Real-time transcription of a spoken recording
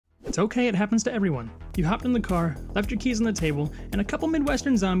It's okay, it happens to everyone. You hopped in the car, left your keys on the table, and a couple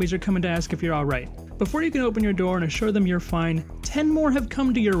Midwestern zombies are coming to ask if you're alright. Before you can open your door and assure them you're fine, 10 more have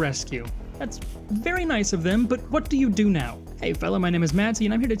come to your rescue. That's very nice of them, but what do you do now? Hey fella, my name is Mattsi,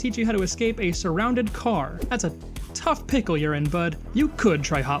 and I'm here to teach you how to escape a surrounded car. That's a tough pickle you're in, bud. You could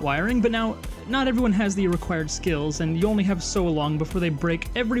try hot wiring, but now, not everyone has the required skills, and you only have so long before they break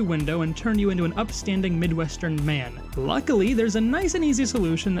every window and turn you into an upstanding Midwestern man. Luckily, there's a nice and easy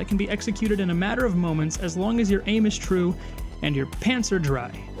solution that can be executed in a matter of moments as long as your aim is true and your pants are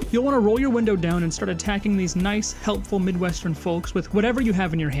dry. You'll want to roll your window down and start attacking these nice, helpful Midwestern folks with whatever you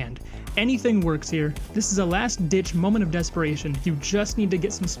have in your hand. Anything works here. This is a last-ditch moment of desperation. You just need to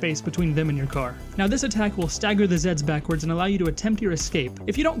get some space between them and your car. Now this attack will stagger the zeds backwards and allow you to attempt your escape.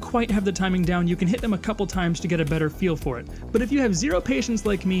 If you don't quite have the timing down, you can hit them a couple times to get a better feel for it. But if you have zero patience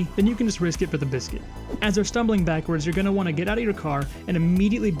like me, then you can just risk it for the biscuit. As they're stumbling backwards, you're going to want to get out of your car and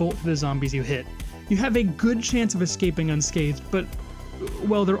immediately bolt to the zombies you hit. You have a good chance of escaping unscathed, but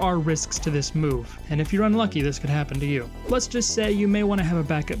well, there are risks to this move, and if you're unlucky, this could happen to you. Let's just say you may want to have a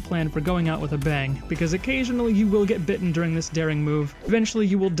backup plan for going out with a bang, because occasionally you will get bitten during this daring move. Eventually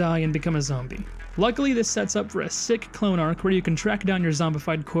you will die and become a zombie. Luckily, this sets up for a sick clone arc where you can track down your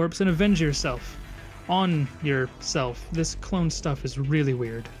zombified corpse and avenge yourself. On yourself. This clone stuff is really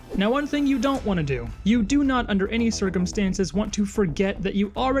weird. Now, one thing you don't want to do. You do not, under any circumstances, want to forget that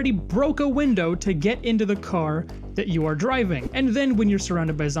you already broke a window to get into the car that you are driving. And then when you're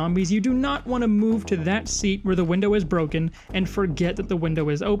surrounded by zombies, you do not want to move to that seat where the window is broken and forget that the window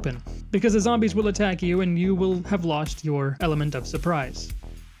is open, because the zombies will attack you and you will have lost your element of surprise.